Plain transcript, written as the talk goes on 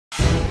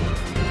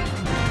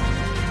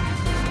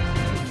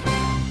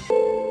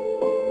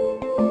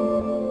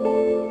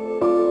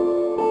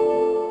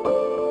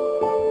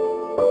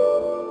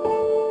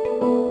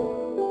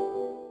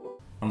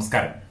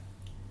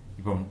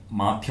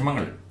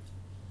മാധ്യമങ്ങൾ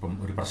ഇപ്പം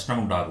ഒരു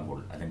പ്രശ്നമുണ്ടാകുമ്പോൾ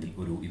അല്ലെങ്കിൽ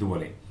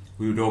ഇതുപോലെ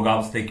ഒരു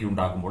രോഗാവസ്ഥയ്ക്ക്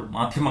ഉണ്ടാകുമ്പോൾ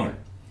മാധ്യമങ്ങൾ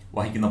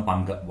വഹിക്കുന്ന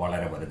പങ്ക്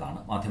വളരെ വലുതാണ്.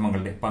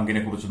 മാധ്യമങ്ങളുടെ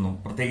പങ്കിനെ കുറിച്ചൊന്നും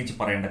പ്രത്യേകിച്ച്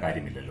പറയേണ്ട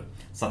കാര്യമില്ലല്ലോ.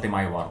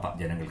 സത്യമായ വാർത്ത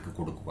ജനങ്ങൾക്ക്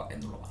കൊടുക്കുക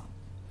എന്നുള്ളതാണ്.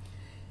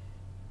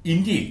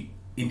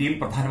 ഇന്ത്യയിൽ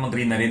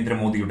പ്രധാനമന്ത്രി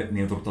നരേന്ദ്രമോദിയുടെ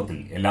നേതൃത്വത്തിൽ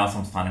എല്ലാ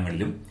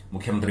സംസ്ഥാനങ്ങളിലും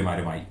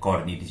മുഖ്യമന്ത്രിമാരുമായി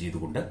കോർഡിനേറ്റ്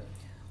ചെയ്തുകൊണ്ട്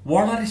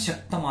വളരെ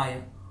ശക്തമായ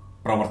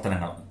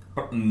പ്രവർത്തനങ്ങൾ,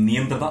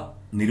 നിയന്ത്രിത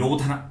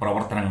നിരോധന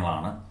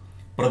പ്രവർത്തനങ്ങളാണ്,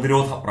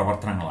 പ്രതിരോധ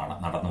പ്രവർത്തനങ്ങളാണ്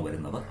നടന്നു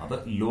വരുന്നത്. അത്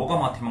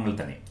ലോകമാധ്യമങ്ങൾ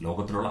തന്നെ,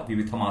 ലോകത്തിലുള്ള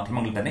വിവിധ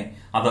മാധ്യമങ്ങൾ തന്നെ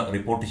അത്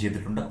റിപ്പോർട്ട്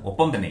ചെയ്തിട്ടുണ്ട്.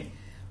 ഒപ്പം തന്നെ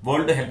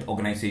വേൾഡ് ഹെൽത്ത്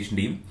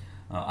ഓർഗനൈസേഷന്റെയും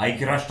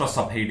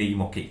ഐക്യരാഷ്ട്രസഭയുടെയും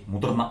ഒക്കെ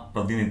മുതിർന്ന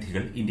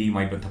പ്രതിനിധികൾ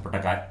ഇന്ത്യയുമായി ബന്ധപ്പെട്ട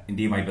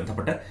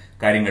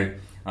കാര്യങ്ങൾ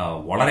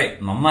വളരെ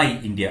നന്നായി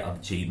ഇന്ത്യ അത്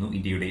ചെയ്യുന്നു.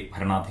 ഇന്ത്യയുടെ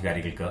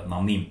ഭരണാധികാരികൾക്ക്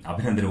നന്ദിയും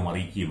അഭിനന്ദനവും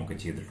അറിയിക്കുകയും ഒക്കെ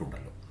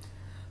ചെയ്തിട്ടുണ്ടല്ലോ.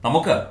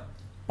 നമുക്ക്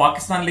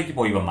പാകിസ്ഥാനിലേക്ക്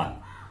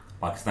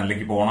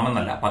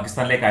പോകണമെന്നല്ല,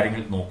 പാകിസ്ഥാനിലെ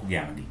കാര്യങ്ങൾ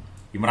നോക്കുകയാണെങ്കിൽ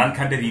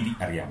ഇമ്രാൻഖാന്റെ രീതി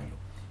അറിയാമല്ലോ.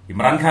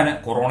 ഇമ്രാൻഖാന്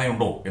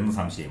കൊറോണയുണ്ടോ എന്ന്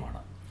സംശയമാണ്.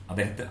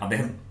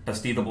 അദ്ദേഹം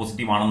ടെസ്റ്റ് ചെയ്ത്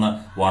പോസിറ്റീവ് ആണെന്ന്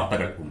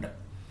വാർത്തകൾ ഉണ്ട്.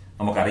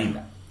 നമുക്കറിയില്ല.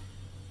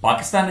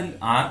 പാകിസ്ഥാനിൽ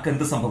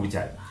ആർക്കെന്ത്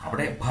സംഭവിച്ചാലും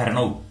അവിടെ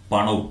ഭരണവും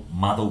പണവും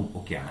മതവും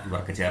ഒക്കെയാണ്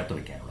ഇവർക്ക് ചേർത്ത്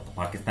വെക്കാനുള്ളത്.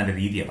 പാകിസ്ഥാന്റെ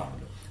രീതി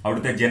അതാണല്ലോ.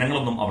 അവിടുത്തെ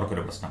ജനങ്ങളൊന്നും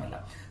അവർക്കൊരു പ്രശ്നമല്ല.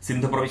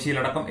 സിന്ധ്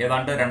പ്രവിശ്യയിലടക്കം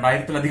ഏതാണ്ട്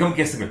 2000-ലധികം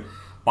കേസുകൾ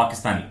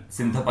പാകിസ്ഥാനിൽ,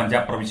 സിന്ധ്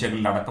പഞ്ചാബ്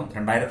പ്രവിശ്യകളിലടക്കം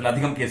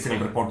 2000-ലധികം കേസുകൾ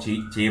റിപ്പോർട്ട്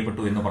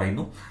ചെയ്യപ്പെട്ടു എന്ന്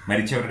പറയുന്നു.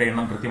 മരിച്ചവരുടെ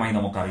എണ്ണം കൃത്യമായി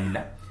നമുക്കറിയില്ല.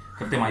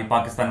 കൃത്യമായി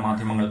പാകിസ്ഥാൻ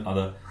മാധ്യമങ്ങൾ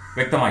അത്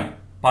വ്യക്തമായി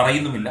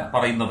പറയുന്നുമില്ല.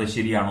 പറയുന്നത്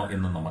ശരിയാണോ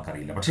എന്നും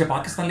നമുക്കറിയില്ല. പക്ഷേ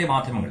പാകിസ്ഥാനിലെ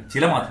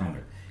ചില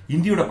മാധ്യമങ്ങൾ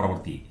ഇന്ത്യയുടെ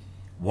പ്രവൃത്തിയെ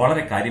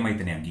വളരെ കാര്യമായി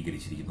തന്നെ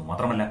അംഗീകരിച്ചിരിക്കുന്നു.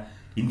 മാത്രമല്ല,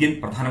 ഇന്ത്യൻ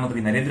പ്രധാനമന്ത്രി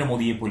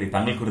നരേന്ദ്രമോദിയെ പോലെ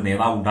തങ്ങൾക്കൊരു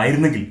നേതാവ്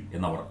ഉണ്ടായിരുന്നെങ്കിൽ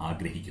എന്നവർ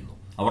ആഗ്രഹിക്കുന്നു.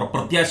 അവർ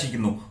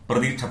പ്രത്യാശിക്കുന്നു,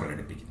 പ്രതീക്ഷ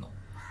പ്രകടിപ്പിക്കുന്നു.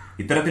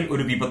 ഇത്തരത്തിൽ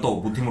ഒരു വിപത്തോ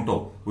ബുദ്ധിമുട്ടോ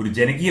ഒരു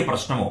ജനകീയ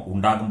പ്രശ്നമോ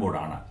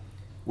ഉണ്ടാകുമ്പോഴാണ്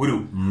ഒരു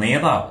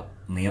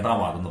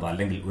നേതാവാകുന്നത്,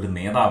 അല്ലെങ്കിൽ ഒരു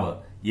നേതാവ്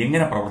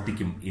എങ്ങനെ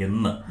പ്രവർത്തിക്കും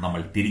എന്ന്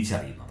നമ്മൾ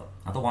തിരിച്ചറിയുന്നത്.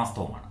 അത്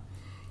വാസ്തവമാണ്.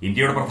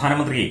 ഇന്ത്യയുടെ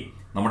പ്രധാനമന്ത്രിയെ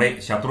നമ്മുടെ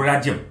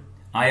ശത്രുരാജ്യം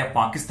ആയ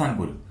പാകിസ്ഥാൻ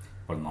പോലും,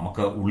 ഇപ്പോൾ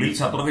നമുക്ക് ഉള്ളിൽ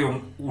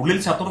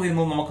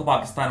ശത്രുതയൊന്നും നമുക്ക്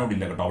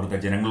പാകിസ്ഥാനോടില്ല കേട്ടോ, അവിടുത്തെ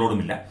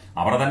ജനങ്ങളോടുമില്ല.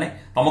 അവർ തന്നെ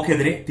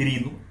നമുക്കെതിരെ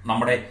തിരിയുന്നു.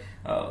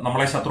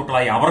 നമ്മളെ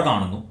ശത്രുക്കളായി അവർ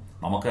കാണുന്നു.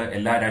 നമുക്ക്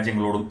എല്ലാ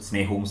രാജ്യങ്ങളോടും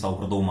സ്നേഹവും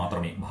സൗഹൃദവും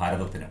മാത്രമേ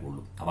ഭാരതത്തിന്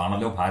ഉള്ളൂ.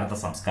 അതാണല്ലോ ഭാരത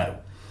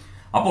സംസ്കാരവും.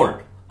 അപ്പോൾ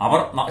അവർ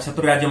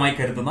ശത്രുരാജ്യമായി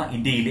കരുതുന്ന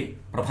ഇന്ത്യയിലെ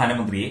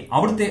പ്രധാനമന്ത്രിയെ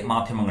അവിടുത്തെ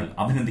മാധ്യമങ്ങൾ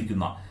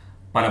അഭിനന്ദിക്കുന്ന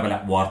പല പല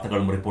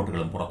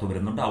റിപ്പോർട്ടുകളും പുറത്തു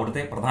വരുന്നുണ്ട്.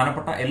 അവിടുത്തെ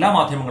പ്രധാനപ്പെട്ട എല്ലാ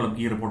മാധ്യമങ്ങളും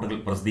ഈ റിപ്പോർട്ടുകൾ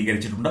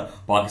പ്രസിദ്ധീകരിച്ചിട്ടുണ്ട്.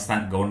 പാകിസ്ഥാൻ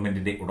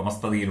ഗവൺമെന്റിന്റെ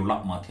ഉടമസ്ഥതയിലുള്ള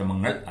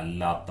മാധ്യമങ്ങൾ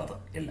അല്ലാത്തത്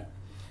എല്ലാം.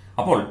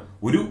 അപ്പോൾ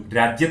ഒരു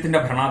രാജ്യത്തിന്റെ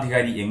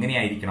ഭരണാധികാരി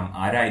എങ്ങനെയായിരിക്കണം,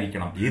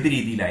 ആരായിരിക്കണം, ഏത്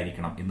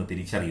രീതിയിലായിരിക്കണം എന്ന്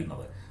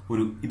തിരിച്ചറിയുന്നത്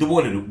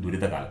ഇതുപോലൊരു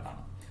ദുരിതകാലത്താണ്.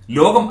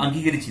 ലോകം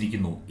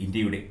അംഗീകരിച്ചിരിക്കുന്നു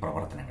ഇന്ത്യയുടെ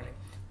പ്രവർത്തനങ്ങളെ.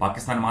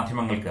 പാകിസ്ഥാൻ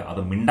മാധ്യമങ്ങൾക്ക്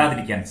അത്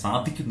മിണ്ടാതിരിക്കാൻ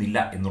സാധിക്കുന്നില്ല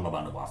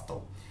എന്നുള്ളതാണ്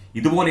വാസ്തവം.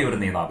 ഇതുപോലെ ഒരു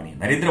നേതാവിനെ,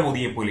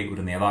 നരേന്ദ്രമോദിയെ പോലെ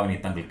ഒരു നേതാവിനെ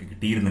തങ്ങൾക്ക്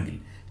കിട്ടിയിരുന്നെങ്കിൽ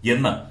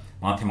എന്ന്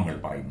മാധ്യമങ്ങൾ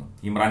പറയുന്നു.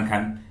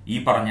 ഇമ്രാൻഖാൻ ഈ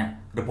പറഞ്ഞ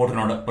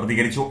റിപ്പോർട്ടിനോട്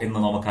പ്രതികരിച്ചോ എന്ന്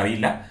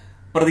നമുക്കറിയില്ല.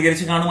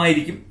 പ്രതികരിച്ച്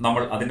കാണുമായിരിക്കും.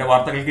 നമ്മൾ അതിന്റെ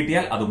വാർത്തകൾ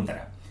കിട്ടിയാൽ അതും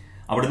തരാം.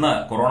 അവിടുന്ന്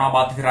കൊറോണ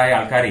ബാധിതരായ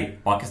ആൾക്കാരെ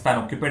പാകിസ്ഥാൻ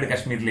ഒക്യുപ്പൈഡ്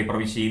കശ്മീരിലെ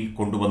പ്രവിശ്യയിൽ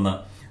കൊണ്ടുവന്ന്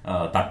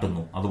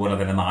തട്ടുന്നു, അതുപോലെ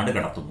തന്നെ നാട്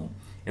കടത്തുന്നു,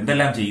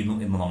 എന്തെല്ലാം ചെയ്യുന്നു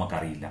എന്ന്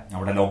നമുക്കറിയില്ല.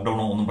 അവിടെ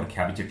ലോക്ഡൌണോ ഒന്നും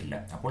പ്രഖ്യാപിച്ചിട്ടില്ല.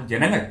 അപ്പോൾ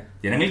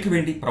ജനങ്ങൾക്ക്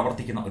വേണ്ടി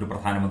പ്രവർത്തിക്കുന്ന ഒരു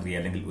പ്രധാനമന്ത്രി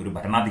അല്ലെങ്കിൽ ഒരു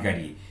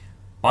ഭരണാധികാരിയെ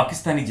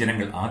പാകിസ്ഥാനി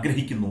ജനങ്ങൾ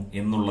ആഗ്രഹിക്കുന്നു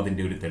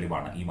എന്നുള്ളതിന്റെ ഒരു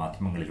തെളിവാണ് ഈ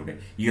മാധ്യമങ്ങളിലൂടെ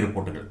ഈ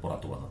റിപ്പോർട്ടുകൾ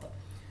പുറത്തു വന്നത്.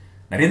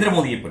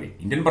 നരേന്ദ്രമോദിയെപ്പോലെ,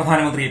 ഇന്ത്യൻ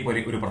പ്രധാനമന്ത്രിയെപ്പോലെ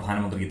ഒരു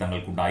പ്രധാനമന്ത്രി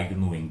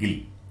തങ്ങൾക്കുണ്ടായിരുന്നുവെങ്കിൽ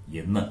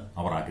എന്ന്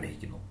അവർ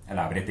ആഗ്രഹിക്കുന്നു. അല്ല,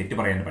 അവരെ തെറ്റു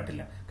പറയാൻ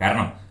പറ്റില്ല.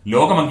 കാരണം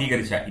ലോകം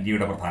അംഗീകരിച്ച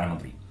ഇന്ത്യയുടെ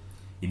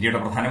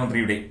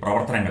പ്രധാനമന്ത്രിയുടെ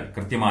പ്രവർത്തനങ്ങൾ,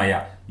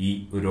 കൃത്യമായ ഈ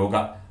രോഗ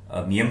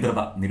നിയന്ത്രിത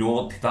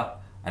നിരോധിത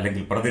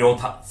അല്ലെങ്കിൽ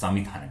പ്രതിരോധ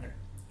സംവിധാനങ്ങൾ,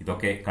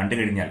 ഇതൊക്കെ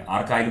കണ്ടുകഴിഞ്ഞാൽ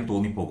ആർക്കായാലും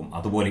തോന്നിപ്പോകും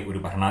അതുപോലെ ഒരു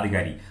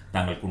ഭരണാധികാരി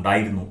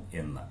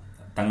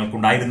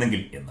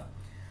തങ്ങൾക്കുണ്ടായിരുന്നെങ്കിൽ എന്ന്.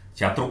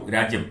 ശത്രു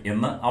രാജ്യം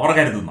എന്ന് അവർ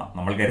കരുതുന്ന,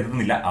 നമ്മൾ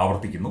കരുതുന്നില്ല,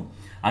 ആവർത്തിക്കുന്നു,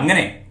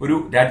 അങ്ങനെ ഒരു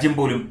രാജ്യം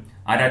പോലും,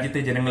 ആ രാജ്യത്തെ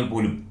ജനങ്ങൾ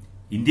പോലും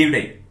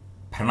ഇന്ത്യയുടെ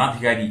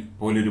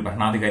പോലൊരു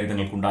ഭരണാധികാരി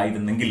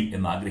തങ്ങൾക്കുണ്ടായിരുന്നെങ്കിൽ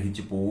എന്ന്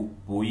ആഗ്രഹിച്ചു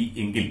പോയി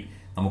എങ്കിൽ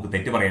നമുക്ക്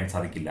തെറ്റു പറയാൻ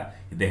സാധിക്കില്ല.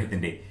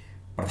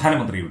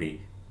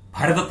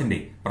 ഭാരതത്തിന്റെ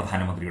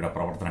പ്രധാനമന്ത്രിയുടെ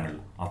പ്രവർത്തനങ്ങൾ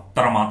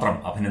അത്രമാത്രം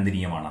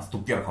അഭിനന്ദനീയമാണ്,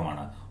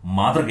 സ്തുത്യർഹമാണ്,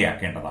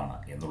 മാതൃകയാക്കേണ്ടതാണ്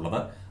എന്നുള്ളത്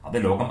അത്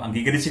ലോകം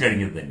അംഗീകരിച്ചു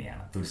കഴിഞ്ഞത്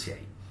തന്നെയാണ്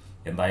തീർച്ചയായും.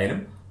 എന്തായാലും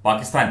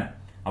പാകിസ്ഥാൻ,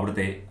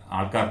 അവിടുത്തെ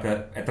ആൾക്കാർക്ക്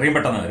എത്രയും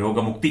പെട്ടെന്ന്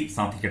രോഗമുക്തി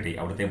സാധിക്കട്ടെ.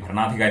 അവിടുത്തെ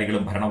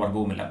ഭരണാധികാരികളും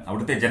ഭരണവർഗവുമെല്ലാം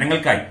അവിടുത്തെ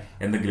ജനങ്ങൾക്കായി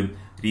എന്തെങ്കിലും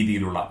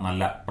രീതിയിലുള്ള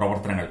നല്ല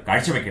പ്രവർത്തനങ്ങൾ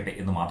കാഴ്ചവെക്കട്ടെ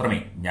എന്ന് മാത്രമേ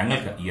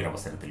ഞങ്ങൾക്ക് ഈ ഒരു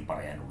അവസരത്തിൽ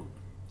പറയാനുള്ളൂ.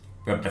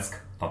 Web desk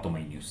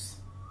Tatwamayi news.